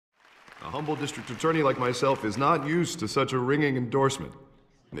humble district attorney like myself is not used to such a ringing endorsement.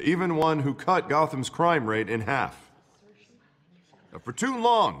 Even one who cut Gotham's crime rate in half. Now, for too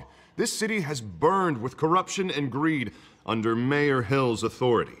long, this city has burned with corruption and greed under Mayor Hill's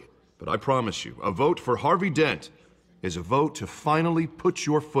authority. But I promise you, a vote for Harvey Dent is a vote to finally put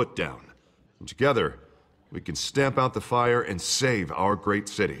your foot down. And together, we can stamp out the fire and save our great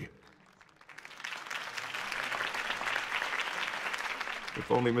city. If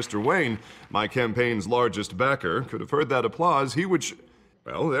only Mr. Wayne, my campaign's largest backer, could have heard that applause, he would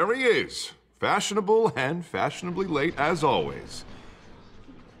well, there he is. Fashionable and fashionably late as always.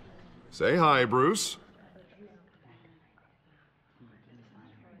 Say hi, Bruce.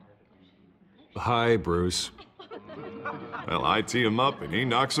 Hi, Bruce. Well, I tee him up and he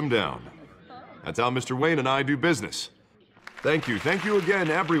knocks him down. That's how Mr. Wayne and I do business. Thank you again,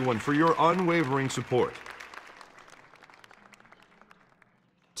 everyone, for your unwavering support.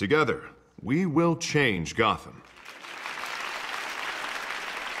 Together, we will change Gotham.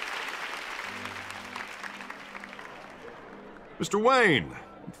 Mr. Wayne,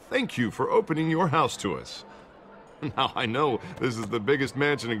 thank you for opening your house to us. Now, I know this is the biggest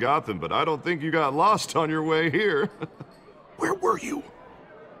mansion in Gotham, but I don't think you got lost on your way here. Where were you?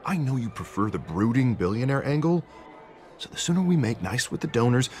 I know you prefer the brooding billionaire angle, so the sooner we make nice with the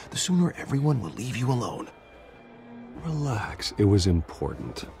donors, the sooner everyone will leave you alone. Relax, it was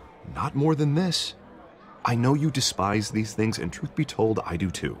important. Not more than this. I know you despise these things, and truth be told, I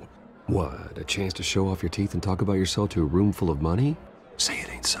do too. What, a chance to show off your teeth and talk about yourself to a room full of money? Say it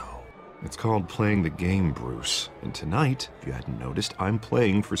ain't so. It's called playing the game, Bruce. And tonight, if you hadn't noticed, I'm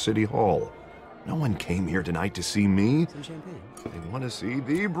playing for City Hall. No one came here tonight to see me. Some champagne. They want to see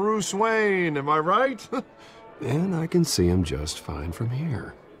the Bruce Wayne, am I right? And I can see him just fine from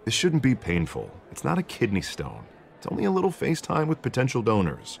here. This shouldn't be painful. It's not a kidney stone. It's only a little FaceTime with potential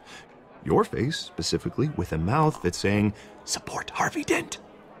donors. Your face, specifically, with a mouth that's saying, support Harvey Dent.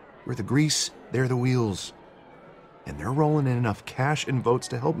 We're the grease, they're the wheels. And they're rolling in enough cash and votes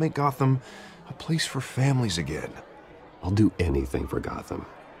to help make Gotham a place for families again. I'll do anything for Gotham.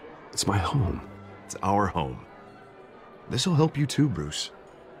 It's my home. It's our home. This'll help you too, Bruce.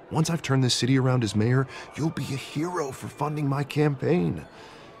 Once I've turned this city around as mayor, you'll be a hero for funding my campaign.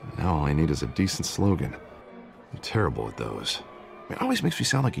 Now all I need is a decent slogan. I'm terrible at those. It always makes me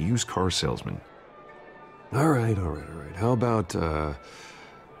sound like a used car salesman. All right. How about,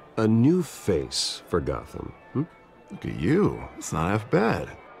 a new face for Gotham, Look at you. It's not half bad.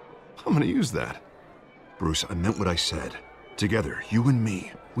 I'm gonna use that. Bruce, I meant what I said. Together, you and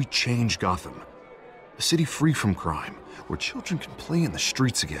me, we change Gotham. A city free from crime, where children can play in the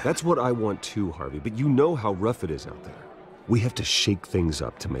streets again. That's what I want too, Harvey, but you know how rough it is out there. We have to shake things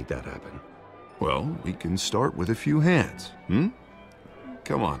up to make that happen. Well, we can start with a few hands,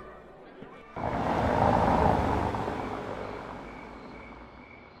 Come on.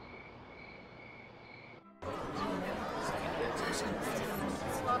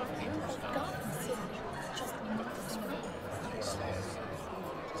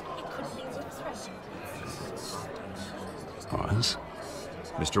 Oz?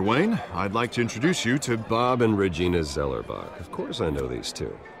 Mr. Wayne, I'd like to introduce you to Bob and Regina Zellerbach. Of course I know these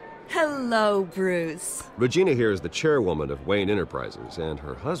two. Hello, Bruce. Regina here is the chairwoman of Wayne Enterprises, and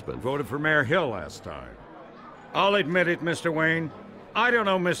her husband Voted for Mayor Hill last time. I'll admit it, Mr. Wayne. I don't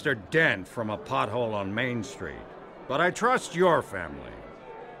know Mr. Dent from a pothole on Main Street, but I trust your family.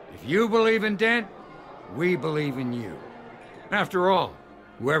 If you believe in Dent, we believe in you. After all,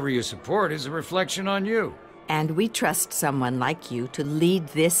 whoever you support is a reflection on you. And we trust someone like you to lead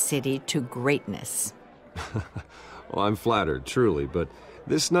this city to greatness. Well, I'm flattered, truly, but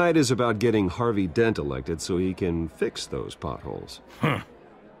this night is about getting Harvey Dent elected so he can fix those potholes.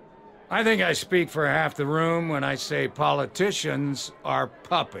 I think I speak for half the room when I say politicians are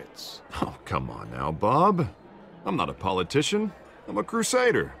puppets. Oh, come on now, Bob. I'm not a politician. I'm a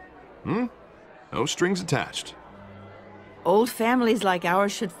crusader. No strings attached. Old families like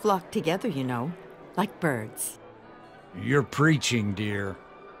ours should flock together, you know, like birds. You're preaching, dear.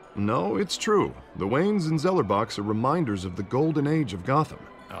 No, it's true. The Waynes and Zellerbachs are reminders of the golden age of Gotham.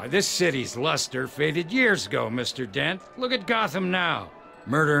 This city's luster faded years ago, Mr. Dent. Look at Gotham now.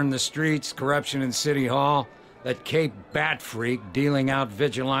 Murder in the streets, corruption in City Hall, that Cape Bat freak dealing out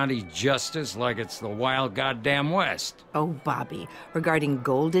vigilante justice like it's the wild goddamn West. Oh, Bobby, regarding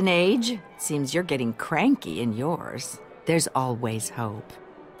Golden Age, seems you're getting cranky in yours. There's always hope.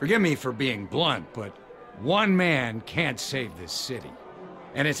 Forgive me for being blunt, but one man can't save this city.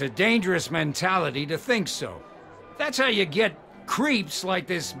 And it's a dangerous mentality to think so. That's how you get creeps like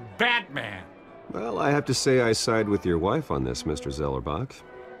this Batman. Well, I have to say I side with your wife on this, Mr. Zellerbach.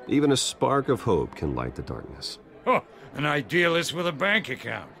 Even a spark of hope can light the darkness. Oh, an idealist with a bank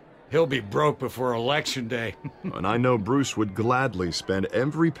account. He'll be broke before Election Day. And I know Bruce would gladly spend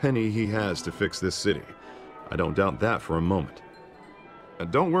every penny he has to fix this city. I don't doubt that for a moment.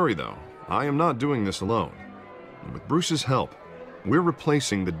 And don't worry, though. I am not doing this alone. And with Bruce's help, we're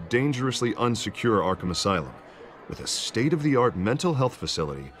replacing the dangerously unsecure Arkham Asylum with a state-of-the-art mental health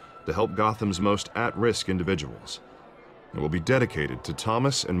facility to help Gotham's most at-risk individuals. It will be dedicated to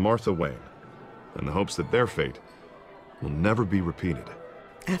Thomas and Martha Wayne, in the hopes that their fate will never be repeated.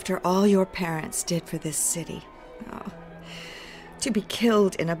 After all your parents did for this city, oh, to be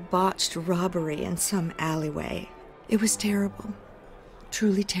killed in a botched robbery in some alleyway, it was terrible.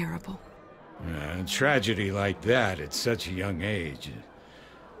 Truly terrible. A tragedy like that at such a young age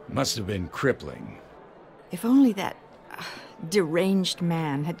must have been crippling. If only that deranged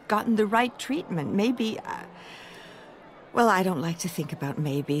man had gotten the right treatment, maybe... well, I don't like to think about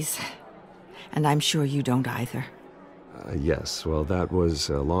maybes. And I'm sure you don't either. Yes, well, that was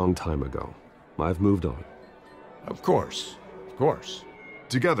a long time ago. I've moved on. Of course. Of course.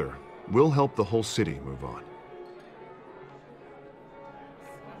 Together, we'll help the whole city move on.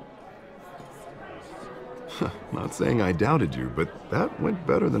 Not saying I doubted you, but that went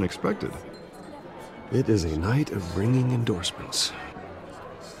better than expected. It is a night of ringing endorsements.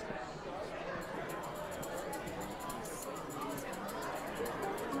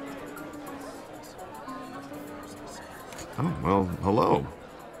 Oh, well, hello.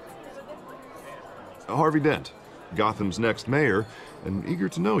 Harvey Dent, Gotham's next mayor, and eager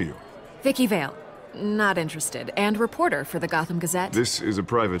to know you. Vicky Vale. Not interested. And reporter for the Gotham Gazette. This is a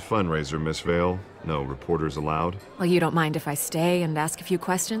private fundraiser, Miss Vale. No reporters allowed. Well, you don't mind if I stay and ask a few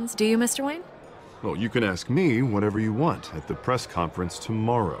questions, do you, Mr. Wayne? Well, you can ask me whatever you want at the press conference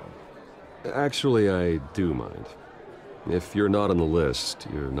tomorrow. Actually, I do mind. If you're not on the list,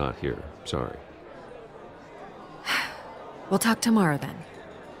 you're not here. Sorry. We'll talk tomorrow then.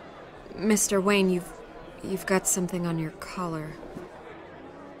 Mr. Wayne, you've got something on your collar.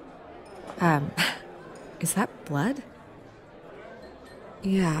 Is that blood?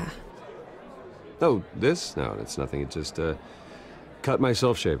 Yeah. Oh, this? No, it's nothing. It just, cut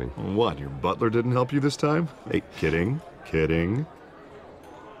myself shaving. What, your butler didn't help you this time? Hey, kidding, kidding.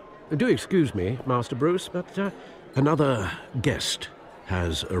 Do excuse me, Master Bruce, but another guest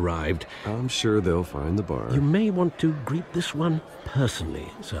has arrived. I'm sure they'll find the bar. You may want to greet this one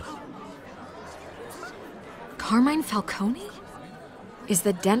personally, sir. Carmine Falcone? Is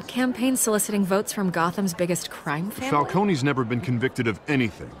the Dent campaign soliciting votes from Gotham's biggest crime family? Falcone's never been convicted of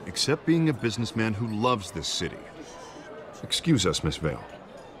anything except being a businessman who loves this city. Excuse us, Miss Vale.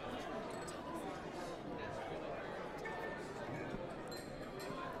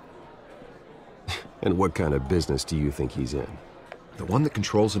 And what kind of business do you think he's in? The one that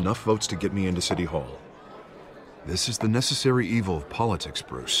controls enough votes to get me into City Hall. This is the necessary evil of politics,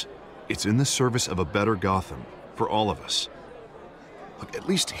 Bruce. It's in the service of a better Gotham, for all of us. Look, at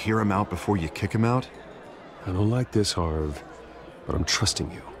least hear him out before you kick him out. I don't like this, Harv, but I'm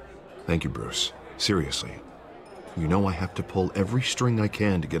trusting you. Thank you, Bruce. Seriously. You know I have to pull every string I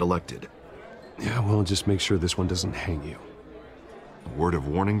can to get elected. Yeah, well, just make sure this one doesn't hang you. A word of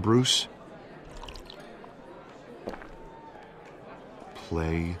warning, Bruce?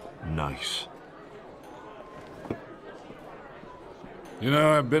 Play nice. You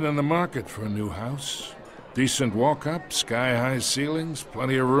know, I've been in the market for a new house. Decent walk-up, sky-high ceilings,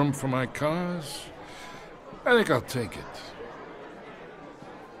 plenty of room for my cars. I think I'll take it.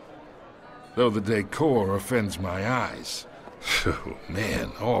 Though the decor offends my eyes. Oh,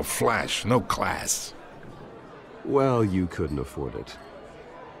 man, all flash, no class. Well, you couldn't afford it.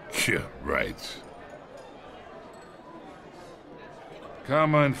 Yeah, right.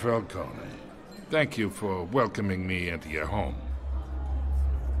 Carmine Falcone, thank you for welcoming me into your home.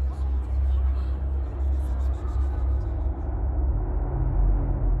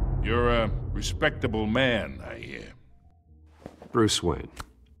 You're a respectable man, I hear. Bruce Wayne.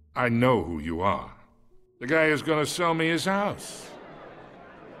 I know who you are. The guy who's gonna sell me his house.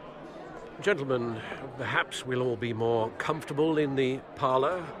 Gentlemen, perhaps we'll all be more comfortable in the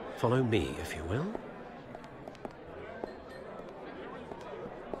parlor. Follow me, if you will.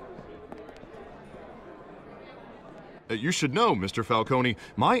 You should know, Mr. Falcone,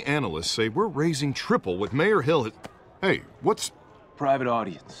 my analysts say we're raising triple what Mayor Hill has... Hey, what's... Private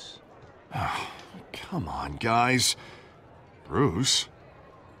audience. Come on, guys. Bruce?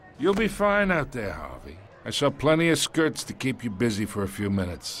 You'll be fine out there, Harvey. I saw plenty of skirts to keep you busy for a few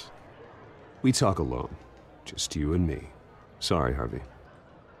minutes. We talk alone. Just you and me. Sorry, Harvey.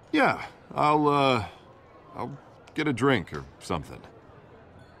 Yeah, I'll get a drink or something.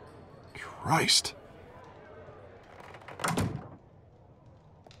 Christ.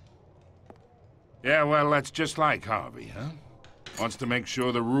 Yeah, well, that's just like Harvey, huh? Wants to make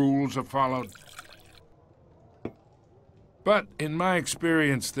sure the rules are followed. But in my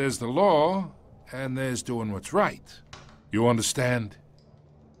experience, there's the law, and there's doing what's right. You understand?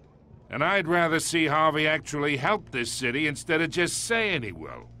 And I'd rather see Harvey actually help this city instead of just saying he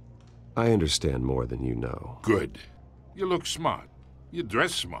will. I understand more than you know. Good. You look smart. You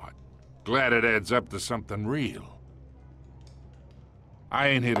dress smart. Glad it adds up to something real. I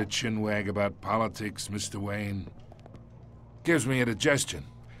ain't here to chinwag about politics, Mr. Wayne. Gives me indigestion.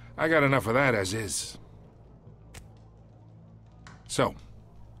 I got enough of that as is. So,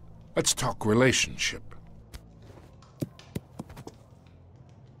 let's talk relationship.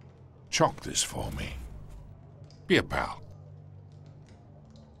 Chalk this for me. Be a pal.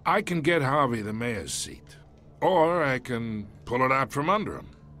 I can get Harvey the mayor's seat, or I can pull it out from under him.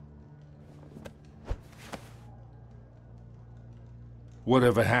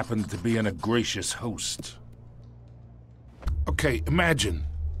 Whatever happened to being a gracious host? Okay, imagine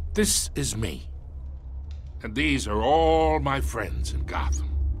this is me. And these are all my friends in Gotham.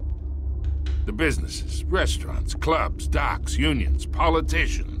 The businesses, restaurants, clubs, docks, unions,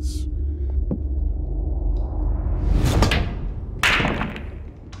 politicians.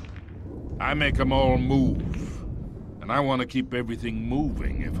 I make them all move. And I want to keep everything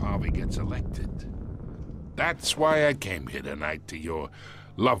moving if Harvey gets elected. That's why I came here tonight to your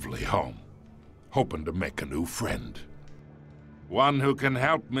lovely home, hoping to make a new friend. One who can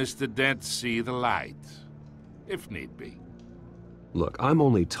help Mr. Dent see the light, if need be. Look, I'm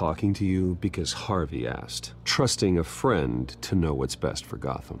only talking to you because Harvey asked, trusting a friend to know what's best for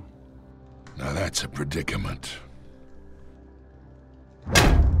Gotham. Now that's a predicament.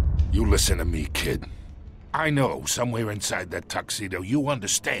 You listen to me, kid. I know somewhere inside that tuxedo you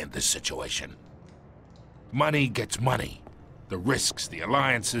understand this situation. Money gets money. The risks, the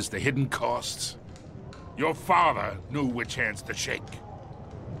alliances, the hidden costs. Your father knew which hands to shake.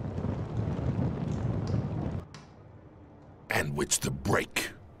 And which to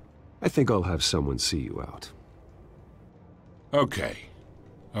break. I think I'll have someone see you out. Okay.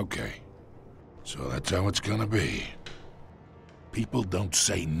 So that's how it's gonna be. People don't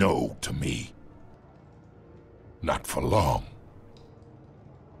say no to me. Not for long.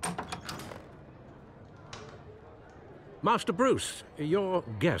 Master Bruce, your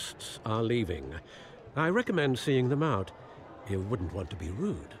guests are leaving. I recommend seeing them out. You wouldn't want to be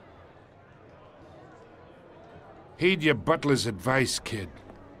rude. Heed your butler's advice, kid.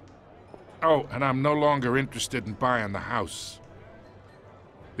 Oh, and I'm no longer interested in buying the house.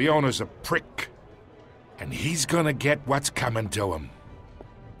 The owner's a prick, and he's gonna get what's coming to him.